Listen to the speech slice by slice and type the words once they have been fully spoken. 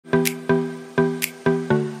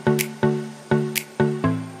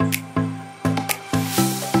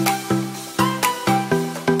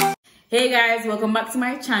Hey guys, welcome back to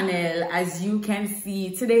my channel. As you can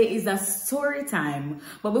see, today is a story time.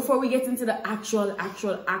 But before we get into the actual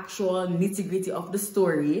nitty-gritty of the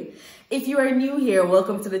story, if you are new here,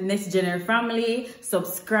 welcome to the Next Gener family.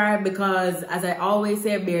 Subscribe because, as I always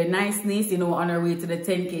say, bare niceness, you know, on our way to the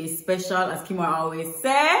 10K special, as Kimar always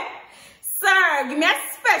say. Sir, give me a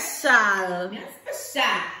special. Give me a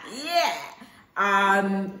special.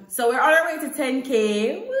 Yeah. So we're on our way to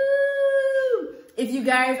 10K. Woo! If you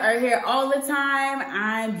guys are here all the time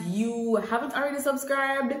and you haven't already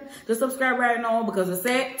subscribed, just subscribe right now because we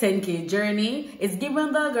say 10K journey is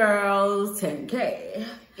giving the girls 10K.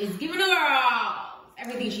 It's giving the girl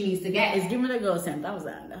everything she needs to get. It's giving the girls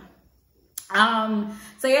 10,000.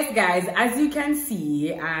 So yes guys, as you can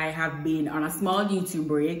see, I have been on a small YouTube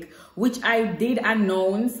break, which I did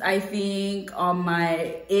announce, I think, on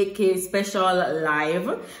my 8K special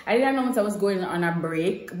live. I did announce I was going on a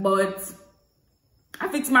break, but I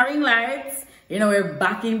fixed my ring lights. You know, we're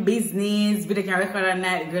back in business. Video can record at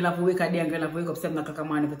night. Girl have to wake up there and girl have to wake up 7 o'clock in the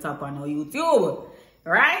morning to top on our YouTube.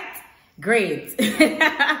 Right? Great.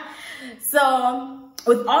 So,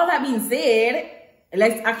 with all that being said,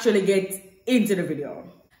 let's actually get into the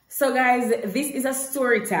video. So guys, this is a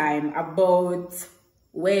story time about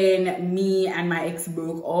when me and my ex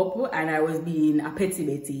broke up and I was being a petty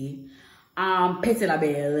Betty. Petty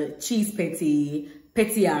label, cheese petty,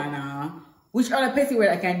 pettiana. Which other petty word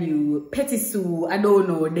I can use? Petty Sue, I don't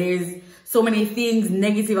know. There's so many things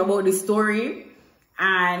negative about this story.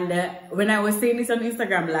 And when I was saying this on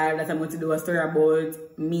Instagram live that I'm going to do a story about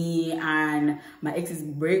me and my ex's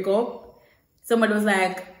breakup, somebody was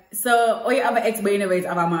like, so, oh, you have an ex but you never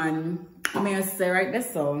have a man. I mean, I say, right,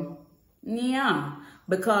 that's so. Yeah,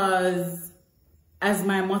 because as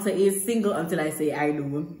my motto is, single until I say I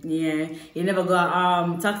do. Yeah, you never go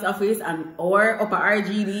tax office and or up a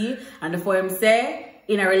RGD and the form say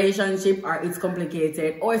in a relationship or it's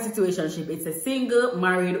complicated or situationship, it's a single,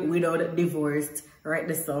 married, without, divorced. Right,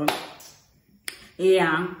 this song.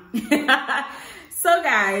 Yeah. So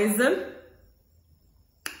guys, we're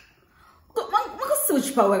gonna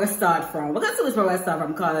switch where we start from. We're gonna switch where we start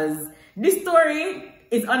from because this story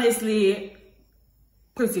is honestly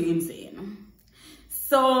pretty insane.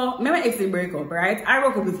 So, me and my ex did break up, right? I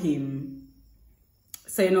broke up with him.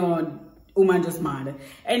 So, you know, woman just mad.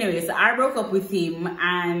 Anyway, so I broke up with him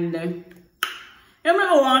and I'm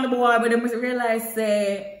not want the boy, but then I realized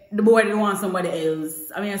the boy didn't want somebody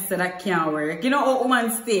else. I mean, I said that can't work. You know how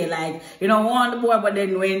women stay, like, you know, want the boy, but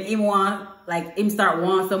then when him want, like, him start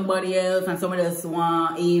want somebody else and somebody else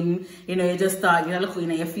want him, you know, you just start, you know, look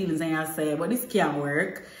in your feelings and you say, but this can't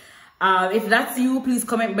work. If that's you, please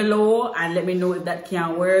comment below and let me know if that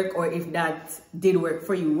can work or if that did work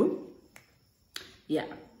for you. Yeah.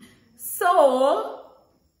 So,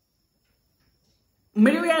 I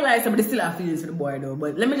realized somebody still have feelings for the boy though,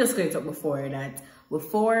 but let me just clear it up before that.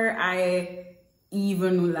 Before I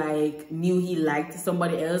even like knew he liked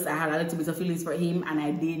somebody else, I had a little bit of feelings for him and I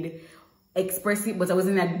did express it, but I was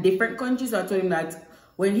in a different country, so I told him that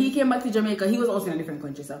when he came back to Jamaica, he was also in a different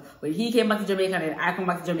country. So when he came back to Jamaica and I come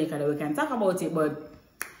back to Jamaica, then we can talk about it. But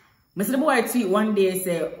I see the boy tweet one day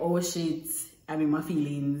say, oh shit, I'm in my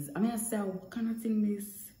feelings. I mean, I said, what kind of thing this?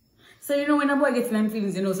 So you know, when a boy gets in them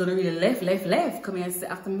feelings, you know, so they really left. Come here and say,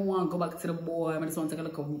 after I want to go back to the boy, I just want to take a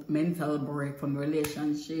little mental break from the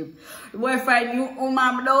relationship. The boy find you, oh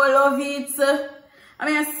man, I don't love it. I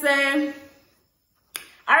mean, I say,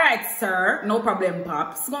 all right, sir, no problem,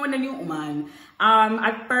 pops. Go with the new woman.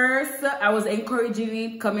 At first, I was encouraging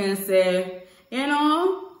it, come here and say, you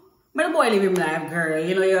know, but the boy live him life, girl.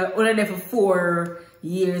 You know, you're only there for 4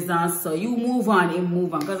 years and so you move on and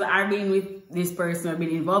move on. Because I've been with this person, I've been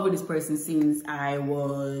involved with this person since I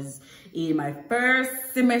was in my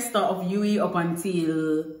first semester of UE up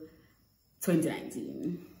until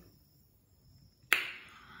 2019.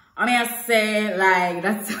 I mean, I say, like,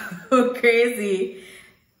 that's so crazy.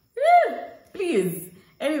 Please.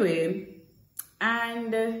 Anyway,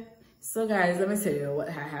 and so guys, let me tell you what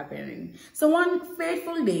happened. So one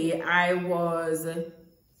fateful day, I was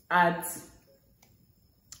at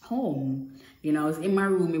home. You know, I was in my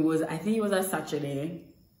room. I think it was a Saturday.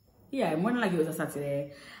 Yeah, more than like it was a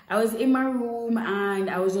Saturday. I was in my room and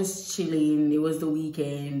I was just chilling. It was the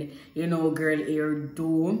weekend. You know, girl hair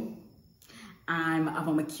do. I'm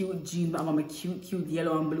on my cute jeans, I'm on my cute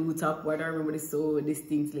yellow and blue top, what I remember this so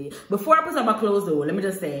distinctly. Before I put on my clothes though, let me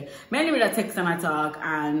just say, me and him text and I talk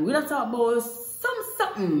and we talk about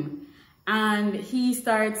something. And he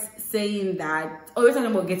starts saying that, oh, we're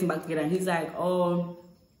talking about getting back together. And he's like, oh,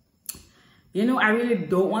 you know, I really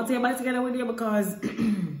don't want to get back together with you because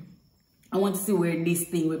I want to see where this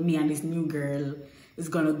thing with me and this new girl is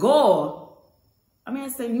gonna go. I mean, I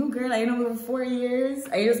said, new girl, I know for 4 years.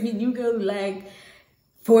 I just meet new girl like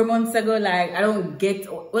 4 months ago. Like, I don't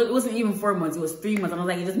get, well, it wasn't even 4 months, it was 3 months. And I was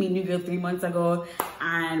like, you just meet new girl 3 months ago.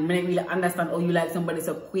 And I didn't really understand, oh, you like somebody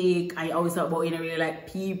so quick. And you always talk about, you know, really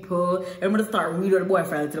like people. I'm gonna start reading the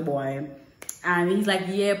boyfriend to the boy. And he's like,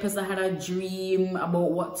 yeah, plus I had a dream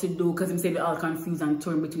about what to do. Because he said we're all confused and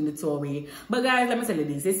torn between the two of we. But guys, let me tell you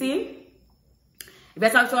this, you see? If I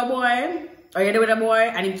talk to a boy, or you're there with a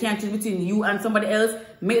boy, and he can't choose between you and somebody else,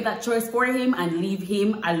 make that choice for him and leave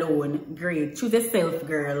him alone. Great. Choose yourself,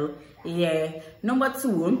 girl. Yeah. Number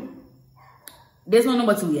 2. There's no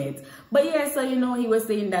number 2 yet. But yeah, so you know, he was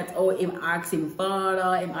saying that, oh, him asked him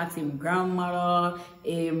father, him asked him grandmother,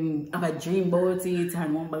 him have a dream about it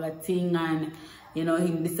and one bag of thing, and you know,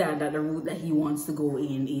 he decided that the route that he wants to go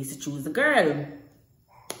in is to choose a girl.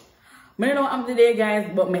 I don't know what I'm today,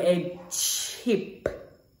 guys, but my head chip.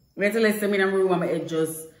 When I listen in a room and my head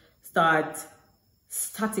just start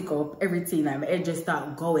static up, everything, like my head just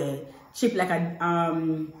start going. Chip like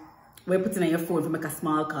a we're putting on your phone to make a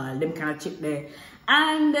small call, them kind of chip there.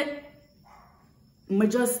 And I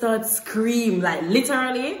just start scream, like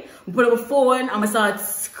literally, I put up a phone and I start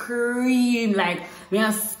scream, like me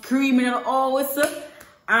I screaming in the house.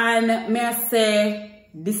 And me I say,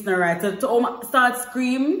 this not right. So to start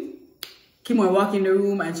scream, Kim will walk in the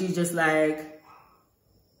room and she's just like,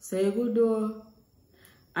 say good door.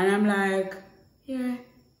 And I'm like, yeah.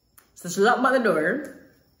 So she locked by the door.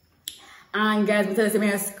 And guys, I tell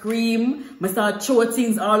you, I scream, I start throw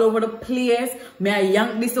things all over the place. May I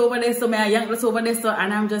yank this over there, so may I yank this over there, so,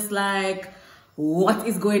 and I'm just like, what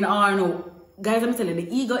is going on? Guys, I'm telling you,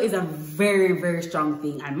 the ego is a very, very strong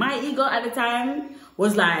thing. And my ego at the time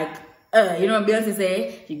was like, you know what Beyonce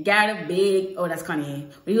say? She got a big, oh, that's Kanye.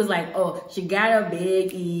 But he was like, oh, she got a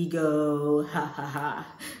big ego, ha ha ha.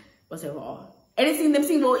 Whatever. Anything them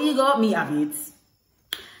sing about ego, me have it.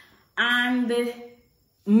 And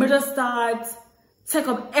I just start take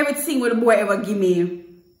up everything where the boy ever give me.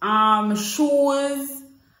 Shoes,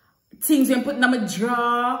 things when putting on my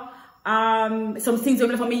drawer, some things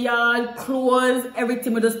when left on my yard, clothes,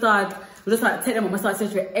 everything. We just start take them up. I start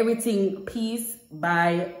searching for everything piece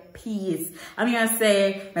by piece. I mean, I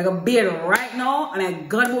say like a bed right now, and I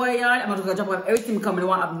got the boy yard. I'm gonna drop off everything coming. I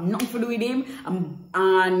want to have nothing to do with him.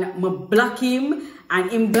 And I'm block him,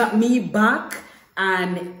 and him block me back,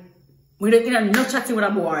 and we don't think no chatting with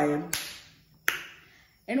a boy.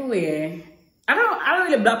 Anyway, I don't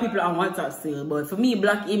really block people on WhatsApp still, but for me,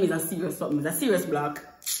 block him is a serious something. It's a serious block.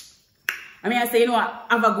 I mean, I say, you know what,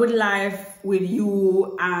 have a good life with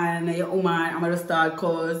you and your woman. I'm gonna start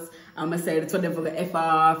cause I'm gonna say the them for the F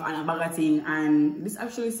off and a bag of thing, and this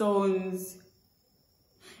actually sounds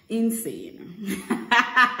insane.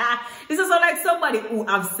 This is like somebody who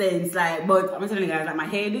have sense, like, but I'm telling you guys, like my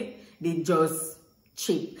head did just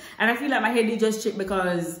chip. And I feel like my head did just chip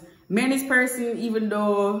because me and this person, even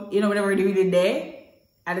though, you know, whenever they really there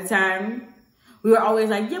at the time, we were always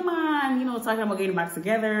like, yeah man, you know, talking about getting back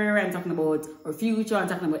together and talking about our future and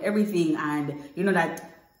talking about everything. And you know, that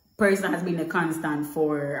person has been a constant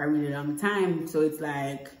for a really long time. So it's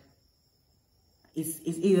like, it's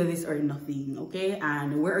either this or nothing, okay?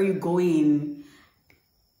 And where are you going?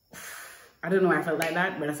 I don't know why I felt like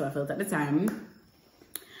that, but that's what I felt at the time.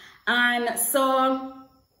 And so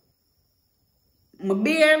my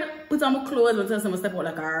babe put on my clothes and tell me step out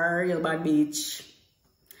like a real bad bitch.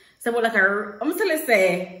 Step out like a, I'm still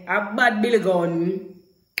say a bad billy gun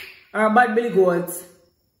or a bad billy goat.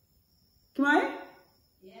 Come on?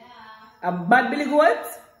 Yeah. A bad billy goat?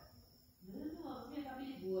 No, think a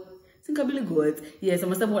billy goat. Think a billy goat. Yes,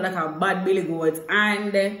 I'm step out like a bad billy goat.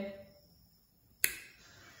 And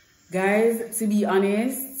guys, to be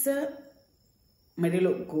honest, my day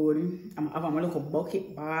look good. I'm a little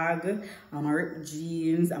bucket bag, I'm a ripped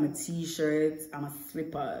jeans, I'm a t-shirt, I'm a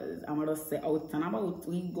slippers. I'm gonna say out and about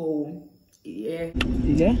we go. Yeah.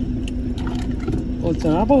 Yeah. Out and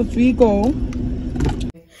about we go.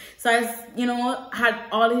 So I, you know, had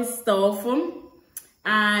all his stuff,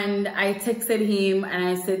 and I texted him and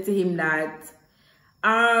I said to him that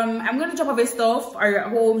I'm gonna drop off his stuff. Are you at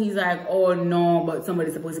home? He's like, oh no, but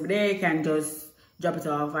somebody's supposed to be there, can just drop it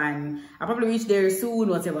off and I'll probably reach there soon,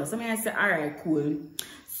 whatever. So I said, all right, cool.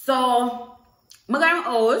 So I got my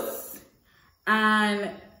house,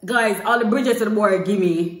 and guys, all the bridges to the boy give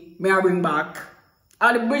me, may I bring back.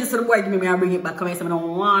 All the bridges to the boy give me, may I bring it back. Come here, so I don't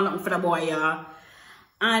want nothing for the boy, yeah.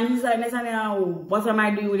 And he's like, next time, what am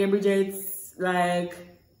I doing with the bridges? Like,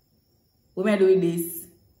 what am I doing with this?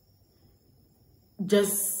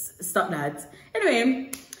 Just stop that.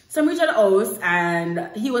 Anyway, so I reached the house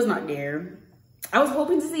and he was not there. I was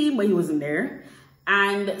hoping to see him, but he wasn't there.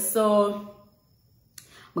 And so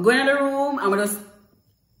I go in the room and I just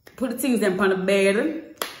put the things them on the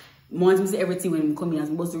bed. Once I see everything when I come in, I'm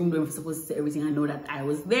supposed to room door, I'm supposed to see everything. I know that I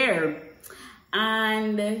was there.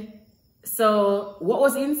 And so what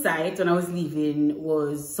was inside when I was leaving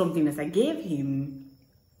was something that I gave him.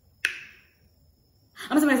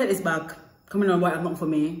 I'm just gonna set this back. Coming on, what not for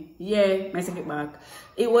me. Yeah, I take it back.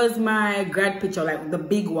 It was my grad picture, like the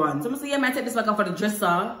big one. So I'm gonna say, yeah, I take this back off for the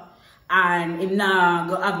dresser. And him now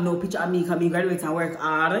go have no picture of me because I graduate and work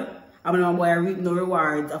hard. I'm gonna boy reap no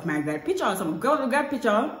rewards of my grad picture. So I'm gonna go to the grad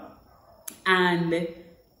picture and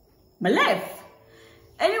my left.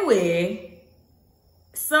 Anyway,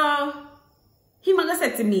 so he might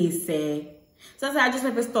said to me, say, so I said, I just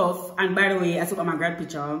left the stuff, and by the way, I took out my grad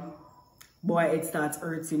picture. Boy, it starts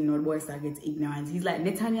hurting, you know, the boy starts getting ignorant. He's like,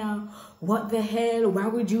 Netanya, what the hell? Why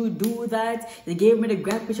would you do that? They gave me the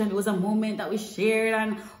grad picture and it was a moment that we shared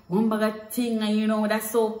and one bag of thing, and you know, that's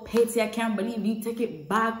so petty. I can't believe you take it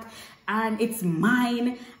back and it's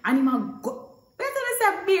mine. And he might go,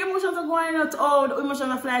 big emotions are going out. Oh, the emotions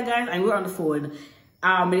are flying, guys, and we're on the phone.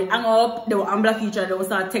 They hang up, they will unblock each other, they will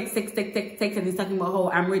start text, and he's talking about how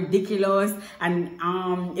I'm ridiculous and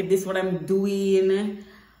if this is what I'm doing.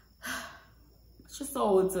 It's just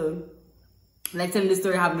so to like telling the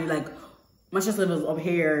story happening, like my stress levels up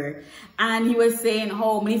here, and he was saying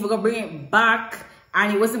how many if we gonna bring it back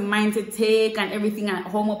and it wasn't mine to take and everything, and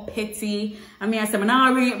how much petty. I mean, I said, I'm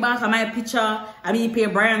not bring it back on my picture. I mean, pay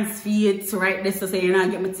Brian's fee to write this to say, you know,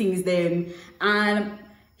 get my things then. And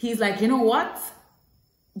he's like, you know what?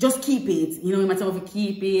 Just keep it. You know, myself to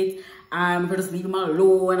keep it. For just leave him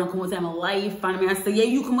alone and come out of my life. And I said, yeah,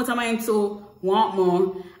 you come out of mine too. Want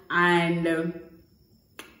more. And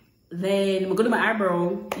then I go to my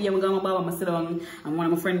eyebrow. Yeah, I go to my barber, I sit down, and one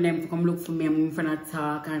of my friends them to come look for me, and my friend I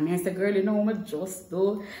talk, and I said, girl, you know what I just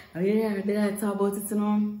do? And yeah, did I talk about it, you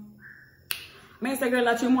know? I said, girl,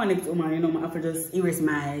 actually, one next woman, you know, I have to just erase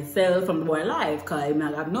myself from the boy life, because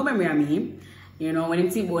I have no memory of me. You know, when I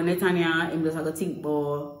think about Netanya, I'm just have to think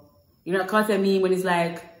about, you know, cause me when it's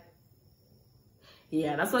like,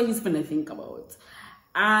 yeah, that's what he's gonna think about.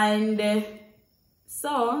 And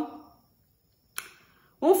so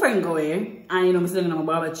one friend go in, and you know, I'm sitting on my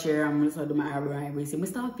barber chair, I'm just do my eyebrow and everything. I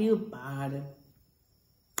start feel bad.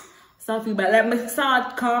 Like me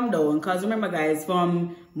start calm down, because remember guys,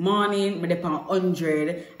 from morning I dip on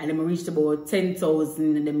 100 and then I reached about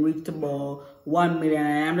 10,000 and then reached about 1 million,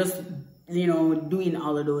 and I'm just, you know, doing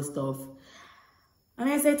all of those stuff. And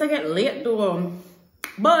I said to get late though.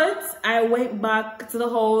 But I went back to the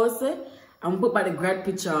house and put back the grad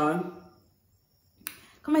picture.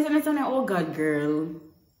 Come and say, oh God, girl.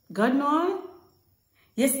 God no?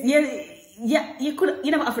 Yes, yeah,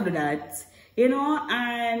 you never have to do that. You know,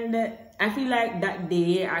 and I feel like that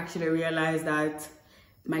day I actually realized that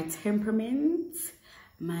my temperament,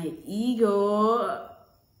 my ego,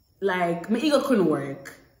 like my ego couldn't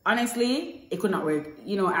work. Honestly, it could not work.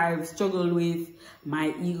 You know, I've struggled with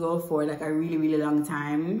my ego for like a really, really long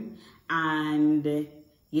time. And,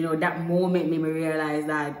 you know, that moment made me realize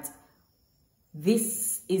that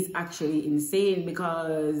this is actually insane,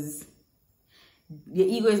 because your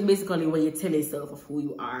ego is basically what you tell yourself of who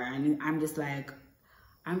you are. And I'm just like,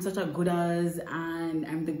 I'm such a good ass and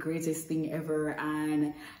I'm the greatest thing ever,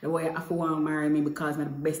 and the way I want to marry me because I'm the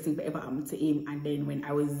best thing that ever happened to him. And then when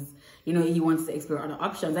I was, you know, he wants to explore other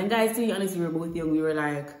options. And guys, to be honest, we were both young. We were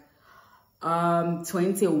like 21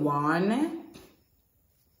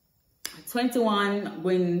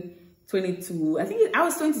 going 22. I think I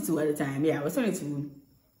was 22 at the time. Yeah, I was 22.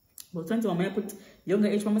 But 21, when I put younger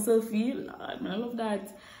age for myself, Lord, man, I love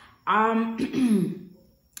that.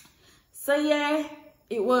 So yeah,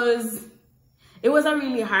 it was a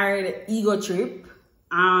really hard ego trip.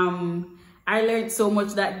 I learned so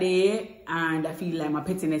much that day, and I feel like my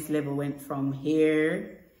pettiness level went from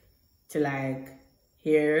here to like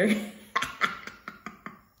here.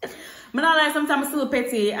 But not like sometimes I'm still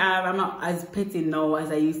petty. I'm not as petty now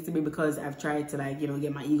as I used to be, because I've tried to, like, you know,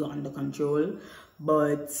 get my ego under control.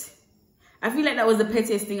 But I feel like that was the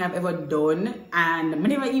pettiest thing I've ever done. And I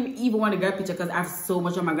never even want a grad picture, because I have so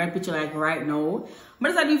much on my grad picture like right now.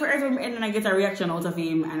 But I do for everyone, and then I get a reaction out of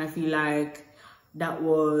him, and I feel like that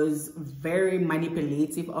was very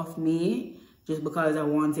manipulative of me, just because I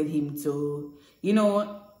wanted him to, you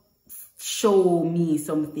know, show me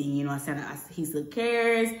something, you know, saying he still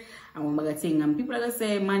cares and one bag of thing. And people are gonna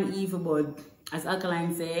say man evil, but as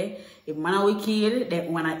Alkaline say, if man are wicked,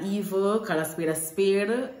 then when are evil, call a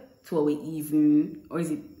spade to a even, or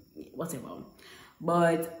is it whatever.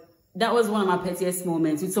 But that was one of my pettiest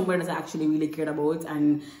moments with somebody that I actually really cared about.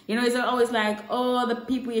 And you know, it's always like, oh, the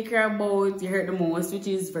people you care about you hurt the most, which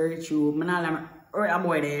is very true. I'm hurt a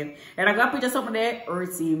boy there, and I got a picture of something there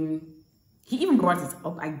hurt him. He even brought it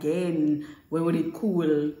up again when we did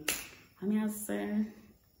cool. I mean, I say,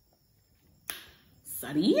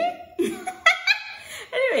 sorry.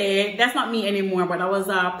 Anyway, that's not me anymore, but that was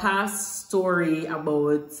a past story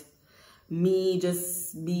about me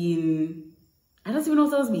just being, I don't even know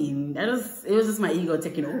what I was being. It was just my ego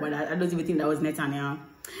taking over. I don't even think that was Netanya.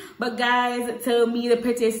 But guys, tell me the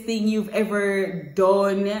pettiest thing you've ever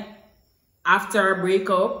done after a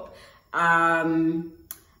breakup.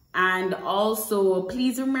 And also,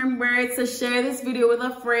 please remember to share this video with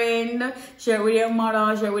a friend. Share it with your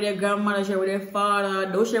mother, share it with your grandmother, share it with your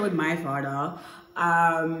father. Don't share it with my father.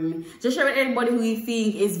 Just share it with anybody who you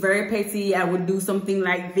think is very petty and would do something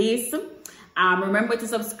like this. Remember to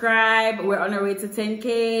subscribe. We're on our way to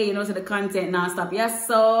 10K. You know, so the content non-stop. Yes,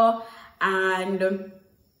 so. And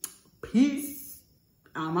peace.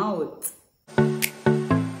 I'm out.